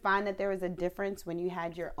that there was a difference when you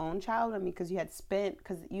had your own child? I mean, because you had spent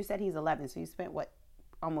because you said he's 11, so you spent what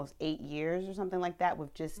almost 8 years or something like that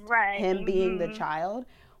with just Right. him being the Mhm. child.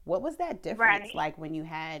 What was that difference Right. like when you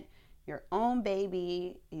had your own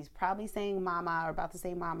baby? He's probably saying mama or about to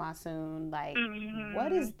say mama soon. Like,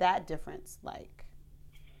 what is Mhm. that difference like?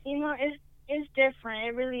 It's different.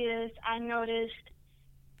 It really is. I noticed.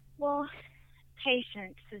 Well,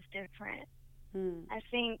 patience is different. Hmm. I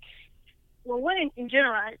think. Well, one in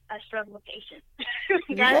general, I struggle with patience.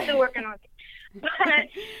 I'm Yeah. still working on it. But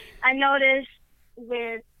I noticed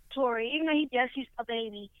with Tori, even though he's a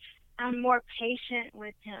baby, I'm more patient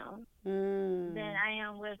with him than Mm. I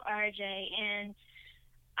am with RJ, and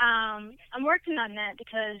I'm working on that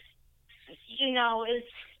because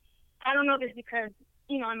it's I don't know if it's because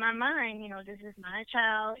in my mind this is my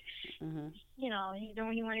child, Mm-hmm. he's doing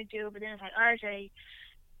what he want to do, but then it's like RJ,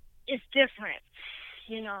 it's different.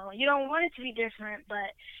 You don't want it to be different,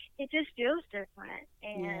 but it just feels different,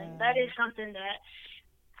 and that Yeah. is something that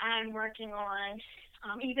I'm working on.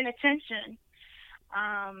 Even attention.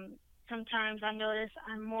 Um, Sometimes I notice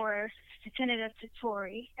I'm more attentive to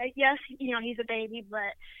Tori. Yes, he's a baby,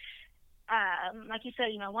 but like you said,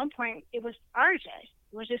 at one point it was RJ.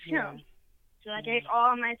 It was just Yeah. him. So I gave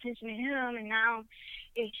all my attention to him, and now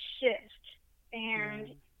it shifts.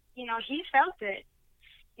 And, he felt it.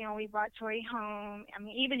 We brought Tori home. I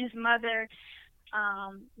mean, even his mother,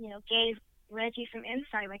 gave Reggie some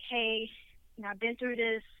insight, like, hey, I've been through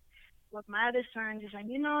this with my other son. Just like,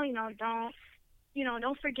 don't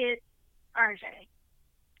forget RJ.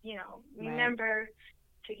 Remember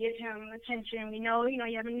to give him attention. We know,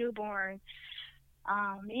 you have a newborn.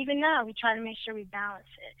 Even now, we try to make sure we balance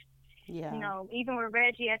it. Yeah. Even with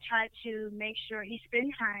Reggie, I try to make sure he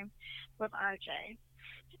spends time with RJ.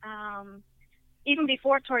 Even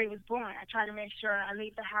before Tori was born, I try to make sure I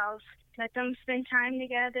leave the house, let them spend time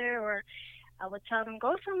together, or I would tell them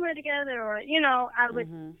go somewhere together, or I would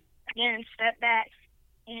again step back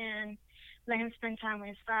and let him spend time with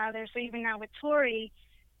his father. So even now with Tori,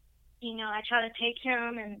 I try to take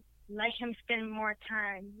him and let him spend more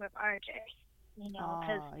time with RJ.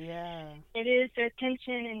 Because it is the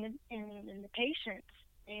attention and the patience.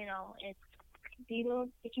 It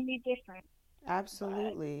can be different.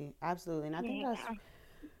 Absolutely. Absolutely. And I think that's,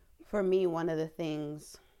 for me, one of the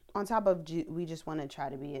things, on top of we just want to try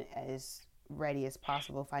to be as ready as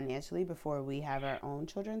possible financially before we have our own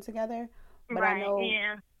children together. But I know,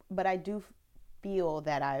 but I do feel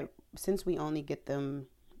that since we only get them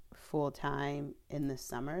full time in the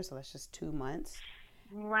summer, so that's just 2 months.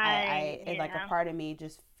 Right. Like a part of me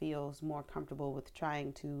just feels more comfortable with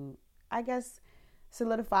trying to, I guess,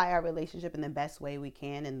 solidify our relationship in the best way we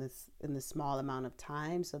can in this small amount of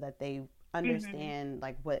time, so that they understand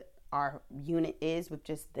like what our unit is with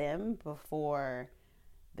just them before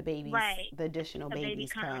the babies, the additional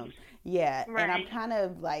babies come. Yeah. Right. And I'm kind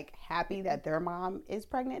of like happy that their mom is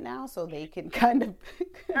pregnant now, so they can kind of,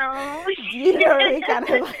 they kind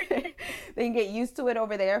of like, they can get used to it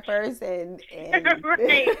over there first and and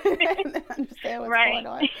understand what's going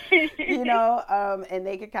on, and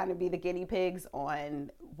they could kind of be the guinea pigs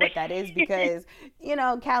on what that is, because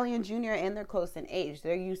Callie and Junior, and they're close in age,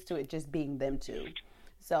 they're used to it just being them two.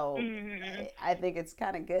 So I think it's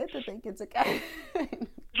kind of good that they get to kind of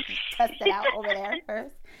test it out over there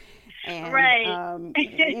first, and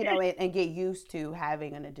and get used to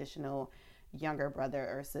having an additional younger brother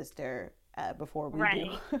or sister before we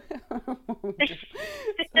do. So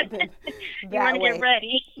you want to get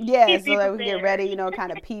ready. Yeah, so that we get ready,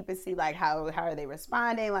 kind of peep and see like how are they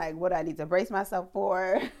responding, like what I need to brace myself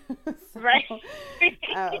for.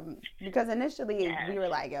 Because initially we were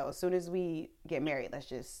like, as soon as we get married,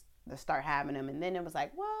 let's start having them, and then it was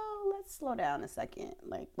like, well, let's slow down a second,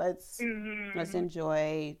 like let's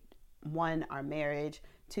enjoy, one, our marriage,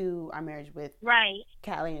 two, our marriage with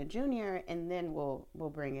Callie and Junior, and then we'll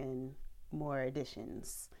bring in more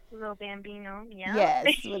additions. Little Bambino,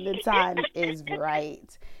 Yes, when the time is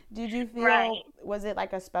right. Did you feel, was it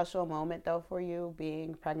like a special moment though for you,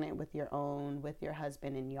 being pregnant with your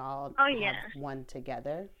husband, and y'all have one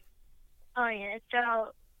together? Oh yeah, it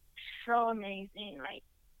felt so amazing. Like,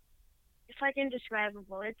 it's like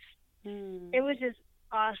indescribable. It was just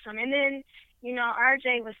awesome. And then,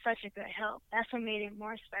 RJ was such a good help. That's what made it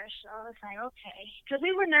more special. It's like, okay, because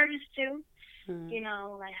we were nervous too.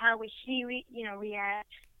 Like how would he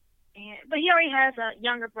react? But he already has a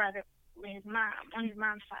younger brother with his mom, on his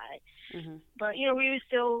mom's side. But we were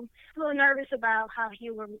still a little nervous about how he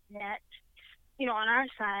would react, on our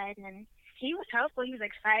side. And he was helpful. He was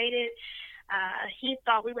excited. He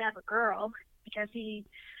thought we would have a girl, because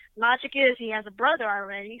logic is he has a brother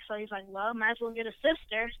already. So he's like, well, might as well get a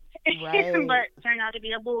sister. But it turned out to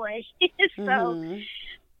be a boy. So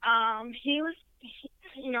he was,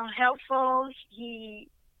 helpful. He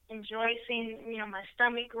enjoyed seeing, my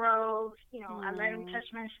stomach grow. I let him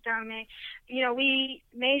touch my stomach. We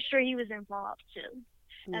made sure he was involved too.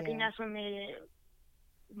 I think that's what made it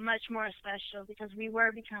much more special, because we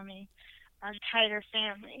were becoming a tighter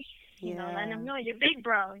family. Letting him know you're big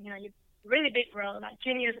bro. You're really big bro, like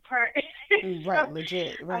 10 years apart. Right,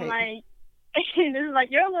 legit. Right. I'm like, this is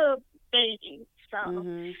like your little baby. So,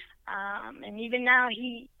 and even now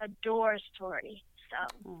he adores Tori. So.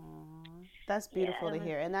 Aww, that's beautiful to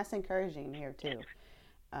hear, and that's encouraging to hear too.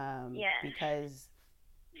 Because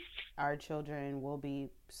our children will be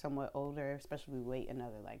somewhat older, especially if we wait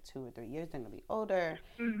another like 2 or 3 years, they're gonna be older.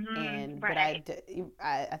 But I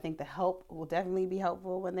think the help will definitely be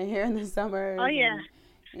helpful when they're here in the summer. Oh yeah,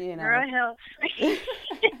 girl help.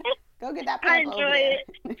 Go get that pump. I enjoy it.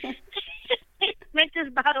 Make this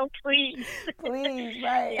bottle, please. Please,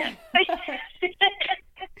 right? Yeah.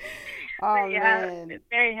 Oh man, it's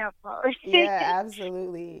very helpful. Yeah,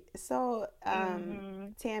 absolutely. So,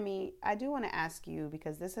 Tammy, I do want to ask you,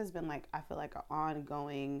 because this has been I feel like an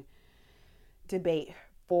ongoing debate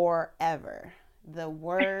forever. The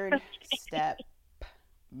word step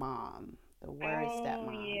mom. The word Oh,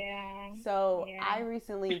 stepmom. yeah. So Yeah. I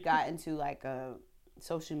recently got into like a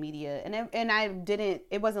social media, and I didn't.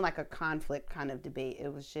 It wasn't like a conflict kind of debate.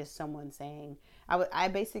 It was just someone saying I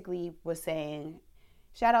basically was saying,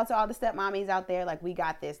 shout out to all the stepmommies out there, like we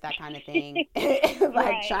got this, that kind of thing, like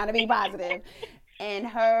Right. trying to be positive. And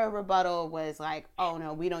her rebuttal was like, oh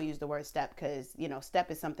no, we don't use the word step because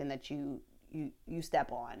step is something that you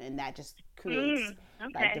step on, and that just creates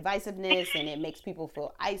like Okay. divisiveness, and it makes people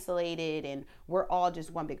feel isolated, and we're all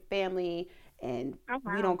just one big family, and Oh,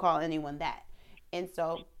 we wow. don't call anyone that. And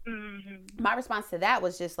so Mm-hmm. my response to that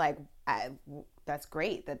was just like, that's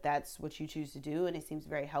great that that's what you choose to do, and it seems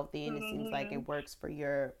very healthy, and it seems like Mm-hmm. it works for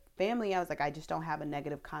your family. I was like, I just don't have a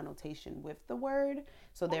negative connotation with the word,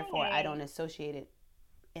 so therefore I don't Hey. associate it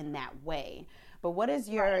in that way. But what is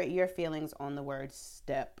Right. your feelings on the word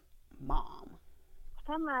step mom?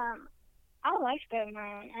 Stepmom. I like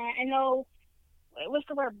stepmom. I know, what's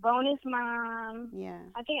the word? Bonus mom. Yeah.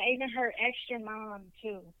 I think I even heard extra mom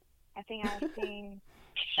too. I think I've seen.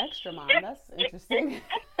 Extra mom, that's interesting.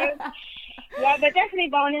 Yeah, but definitely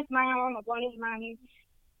bonus mom or bonus mommy.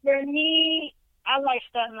 For me, I like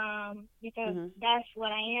stepmom because Hmm. that's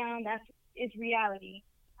what I am. That's it's reality.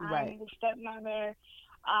 Right. I'm the stepmother,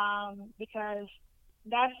 because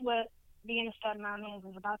that's what being a stepmom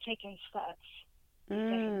is about taking steps. You're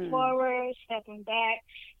stepping Mm. forward, stepping back.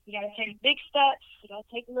 You gotta take big steps. You gotta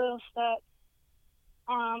take little steps.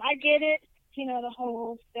 I get it. The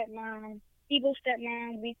whole stepmom, evil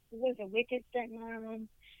stepmom, was a wicked stepmom.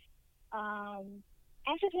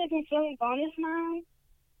 I just have been feeling bonus mom.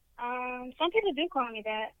 Some people do call me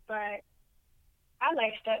that, but I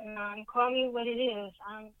like stepmom. Call me what it is.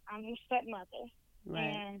 I'm a stepmother,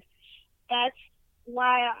 Right. and that's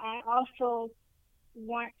why I also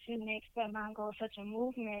want to make Stepmom Goals such a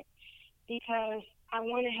movement, because I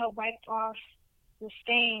want to help wipe off the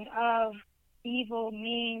stain of evil,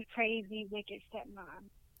 mean, crazy, wicked stepmom.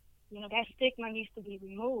 That stigma needs to be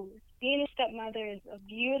removed. Being a stepmother is a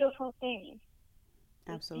beautiful thing. It's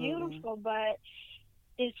Absolutely. beautiful, but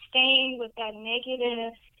it's stained with that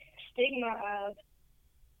negative stigma of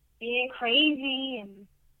being crazy and,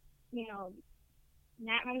 you know,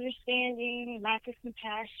 not understanding, lack of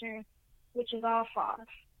compassion, which is all false.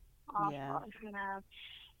 All Yeah. false.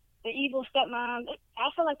 The evil stepmom, I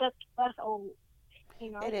feel like that's old.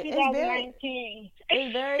 It It's is. It's very. 2019.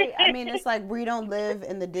 It's very. I mean, it's like we don't live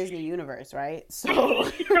in the Disney universe, right? So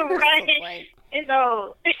it's Right? like, It's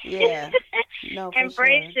old. yeah. No, for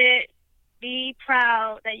Embrace sure. it. Be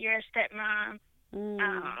proud that you're a stepmom. Mm.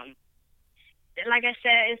 Um, like I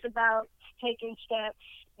said, it's about taking steps,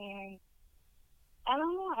 and I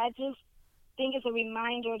don't know. I just think it's a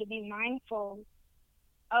reminder to be mindful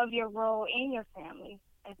of your role in your family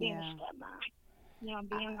as being a Yeah. stepmom.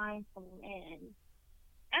 I, Being mindful, and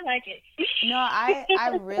I like it. no, I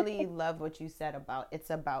really love what you said about it's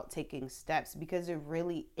about taking steps, because it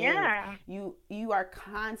really is. Yeah. You are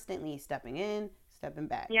constantly stepping in, stepping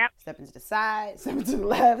back, Yep. stepping to the side, stepping to the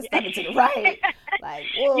left, stepping to the right.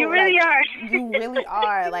 Like, whoa, You really like are. you really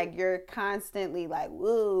are. Like you're constantly like,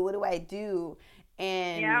 whoa, what do I do?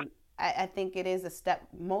 Yep. And I think it is a step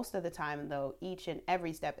most of the time, though. Each and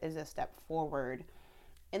every step is a step forward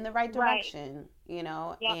in the right Right. direction,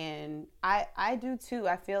 Yep. and I do too.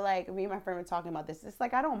 I feel like me and my friend were talking about this. It's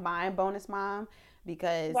like I don't mind bonus mom,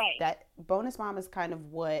 because Right. that bonus mom is kind of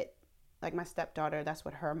what, like my stepdaughter, that's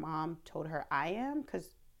what her mom told her I am,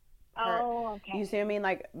 because her, Oh, you see okay. what I mean?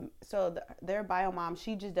 Like, so their bio mom,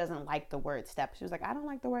 she just doesn't like the word step. She was like, I don't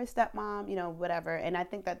like the word stepmom, whatever. And I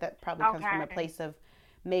think that that probably comes from a Okay. place of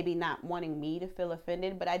maybe not wanting me to feel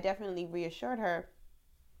offended, but I definitely reassured her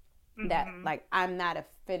that Mhm. like I'm not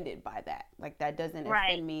offended by that. Like that doesn't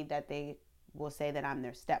Right. offend me that they will say that I'm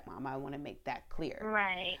their stepmom. I want to make that clear.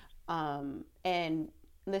 Right. And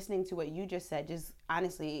listening to what you just said, just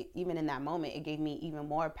honestly, even in that moment, it gave me even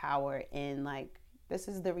more power in like, this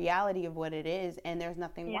is the reality of what it is, and there's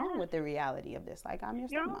nothing wrong Yeah. with the reality of this. Like, I'm your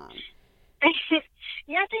No. stepmom.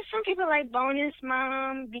 Yeah, I think some people like bonus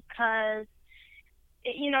mom because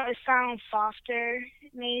it sounds softer.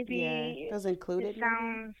 Yeah, Maybe feels it included maybe.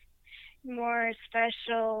 sounds more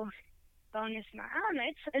special. Bonus mom. I don't know.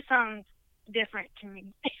 It sounds different to me.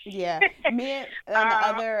 Yeah, me on the uh,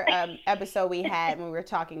 other episode we had when we were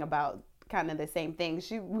talking about kind of the same thing.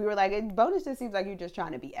 We were like, bonus just seems like you're just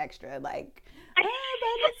trying to be extra, like,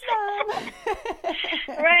 bonus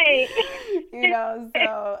mom. right.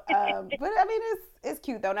 So, but I mean, it's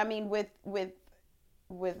cute though. And I mean, with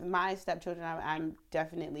my stepchildren, I'm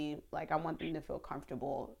definitely like, I want them to feel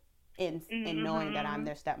comfortable in knowing that I'm Mhm.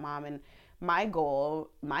 their stepmom, and my goal,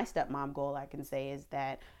 my stepmom goal, I can say, is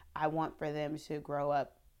that I want for them to grow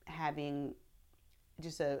up having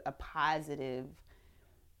just a positive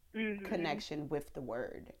connection with the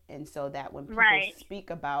word. And so that when people speak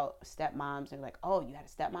about stepmoms, they're like, oh, you had a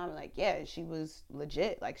stepmom? I'm like, yeah, she was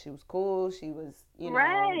legit. Like, she was cool. She was, you know,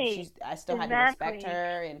 I still had to respect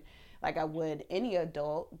her, and like I would any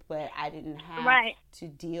adult, but I didn't have to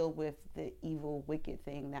deal with the evil, wicked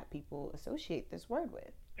thing that people associate this word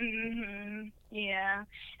with. Yeah.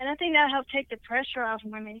 And I think that helped take the pressure off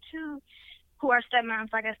women too, who are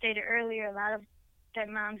stepmoms. Like I stated earlier, a lot of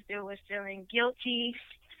stepmoms deal with feeling guilty,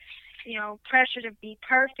 you know, pressure to be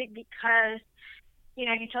perfect because, you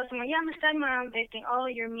know, you tell someone, yeah, I'm a stepmom, they think, oh,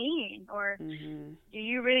 you're mean, or do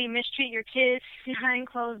you really mistreat your kids behind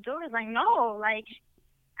closed doors? Like, no, like,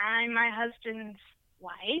 I'm my husband's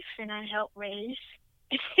wife, and I help raise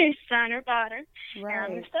his son or daughter, and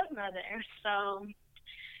I'm a stepmother. So,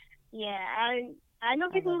 yeah, I know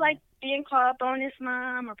people like being called bonus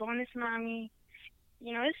mom or bonus mommy.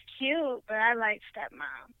 You know, it's cute, but I like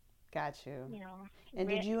stepmom. Got you. You know, and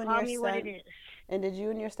did you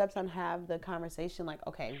and your stepson have the conversation like,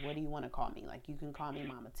 okay, what do you want to call me? Like, you can call me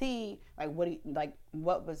Mama T. Like,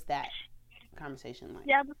 what was that conversation like?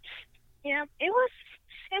 Yeah, it was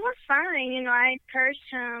fine. You know, I encouraged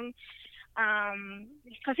him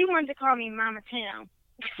because he wanted to call me Mama Tam.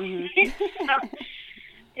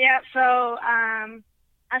 So I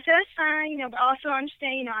said that's fine, you know, but also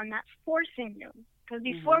understand, you know, I'm not forcing you. Because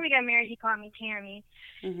before we got married, he called me Tammy,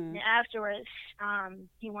 and afterwards,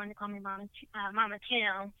 he wanted to call me Mama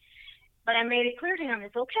Tam. But I made it clear to him,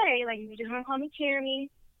 it's okay. Like, if you just want to call me Tammy,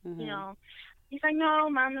 you know. He's like, no,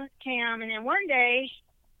 Mama Tam. And then one day,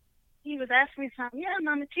 he was asking me something. Yeah,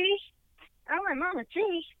 Mama T. I'm like, Mama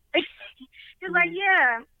T. He's like,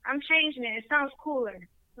 yeah, I'm changing it. It sounds cooler.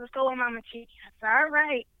 Let's go with Mama T. I said, all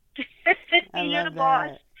right. You're the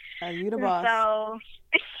boss. You the boss.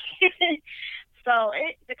 So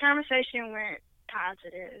the conversation went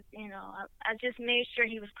positive. You know, I just made sure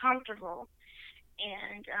he was comfortable.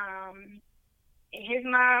 And his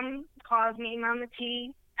mom calls me Mama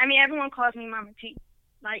T. I mean, everyone calls me Mama T.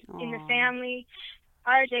 Like, in the family,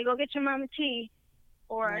 all right, Jay, go get your Mama T.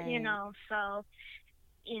 Or, you know, so,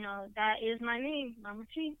 you know, that is my name, Mama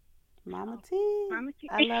T. Mama T. Mama T.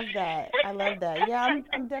 I love that. Yeah,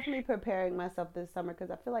 I'm definitely preparing myself this summer because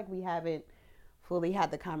I feel like we haven't fully had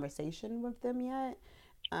the conversation with them yet.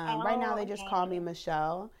 Right now, they just call me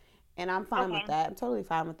Michelle, and I'm fine with that. I'm totally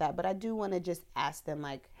fine with that. But I do want to just ask them,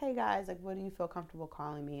 like, hey, guys, like, what do you feel comfortable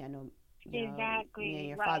calling me? I know, you know, me and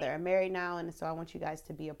your father are married now, and so I want you guys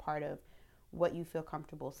to be a part of what you feel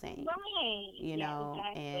comfortable saying. You know,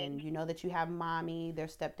 and you know that you have mommy, their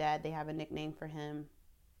stepdad, they have a nickname for him.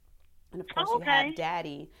 And, of course, you have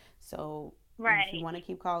daddy. So if you want to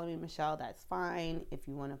keep calling me Michelle, that's fine. If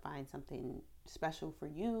you want to find something special for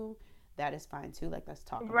you, that is fine, too. Like, let's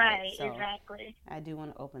talk about it. So exactly. I do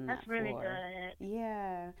want to open that's that really for. Good.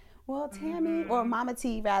 Yeah. Well, Tammy, or Mama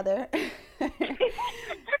T, rather.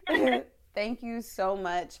 Thank you so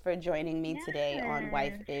much for joining me today on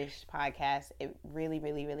Wife-ish podcast. It really,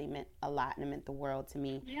 really, really meant a lot, and it meant the world to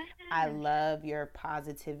me. I love your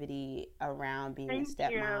positivity around being a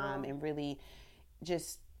stepmom and really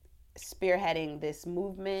just spearheading this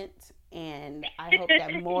movement. And I hope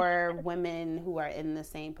that more women who are in the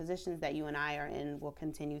same positions that you and I are in will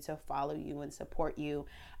continue to follow you and support you.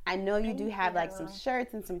 I know you do have like some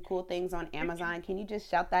shirts and some cool things on Amazon. Can you just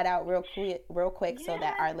shout that out real quick so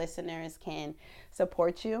that our listeners can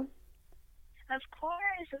support you? Of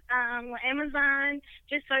course. Amazon,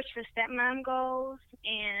 just search for StepMom GOALS,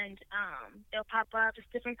 and they'll pop up. It's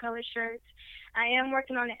different colored shirts. I am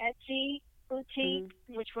working on an Etsy boutique,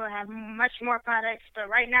 which will have much more products, but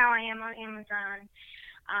right now I am on Amazon.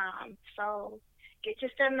 So get your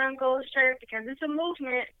StepMom GOALS shirt because it's a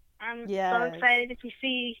movement. I'm so excited if you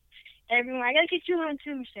see everyone. I gotta get you one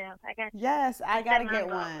too, Michelle. I gotta get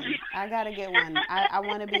one. I gotta get one. I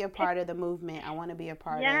want to be a part of the movement. I want to be a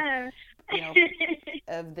part of, you know,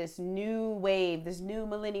 of this new wave, this new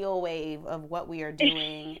millennial wave of what we are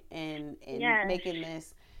doing, and making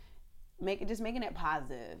it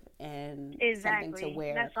positive and something to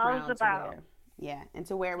wear. That's all it's about. And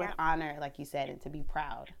to wear with honor, like you said, and to be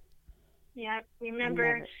proud. Yeah,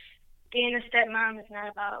 remember, being a stepmom is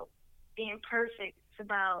not about being perfect. It's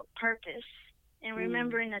about purpose and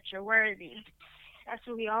remembering that you're worthy. That's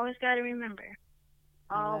what we always got to remember.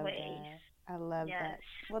 Always. I love that.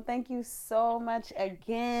 Well, thank you so much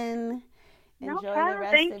again. Enjoy the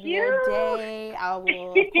rest of your day. I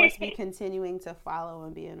will, of course, be continuing to follow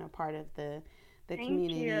and being a part of the the Thank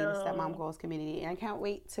community, you. the Stepmom Goals community. And I can't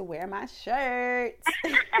wait to wear my shirts.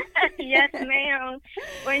 Yes, ma'am.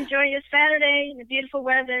 Well, enjoy your Saturday, the beautiful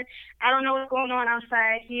weather. I don't know what's going on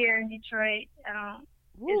outside here in Detroit.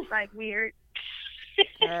 It's like weird.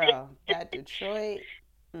 Girl, that Detroit,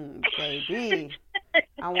 baby.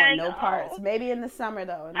 I want no parts. Maybe in the summer,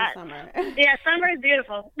 though. In the summer. Yeah, summer is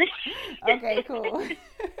beautiful. Okay, cool.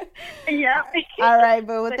 Yeah. All right,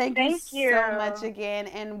 boo. Well, thank you so much again,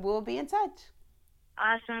 and we'll be in touch.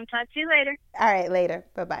 Awesome. Talk to you later. All right, later.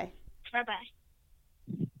 Bye-bye.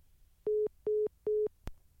 Bye-bye.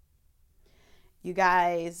 You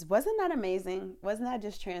guys, wasn't that amazing? Wasn't that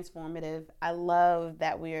just transformative? I love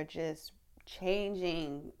that we are just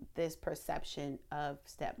changing this perception of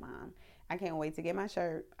stepmom. I can't wait to get my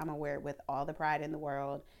shirt. I'm going to wear it with all the pride in the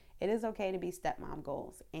world. It is okay to be stepmom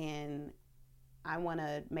goals. And I want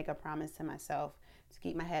to make a promise to myself to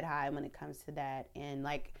keep my head high when it comes to that. And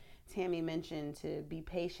like Tammy mentioned, to be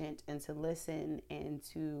patient and to listen and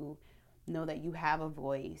to know that you have a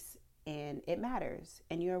voice and it matters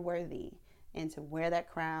and you're worthy, and to wear that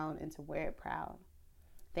crown and to wear it proud.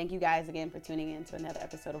 Thank you guys again for tuning in to another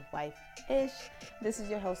episode of Life-ish. This is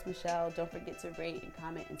your host, Michelle. Don't forget to rate and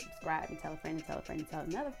comment and subscribe and tell a friend and tell a friend and tell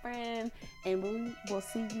another friend. And we will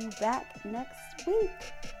see you back next week.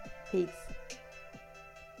 Peace.